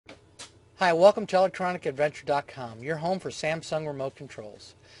Hi, welcome to electronicadventure.com, your home for Samsung remote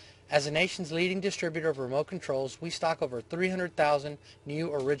controls. As the nation's leading distributor of remote controls, we stock over 300,000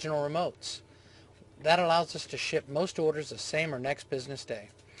 new original remotes. That allows us to ship most orders the same or next business day.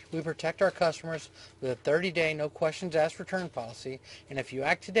 We protect our customers with a 30-day no questions asked return policy, and if you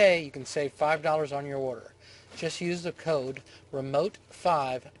act today, you can save $5 on your order. Just use the code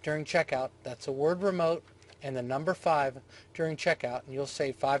REMOTE5 during checkout. That's the word remote and the number 5 during checkout, and you'll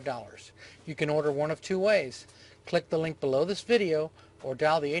save $5. You can order one of two ways. Click the link below this video or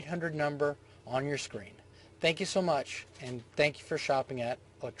dial the 800 number on your screen. Thank you so much, and thank you for shopping at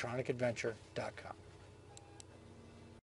electronicadventure.com.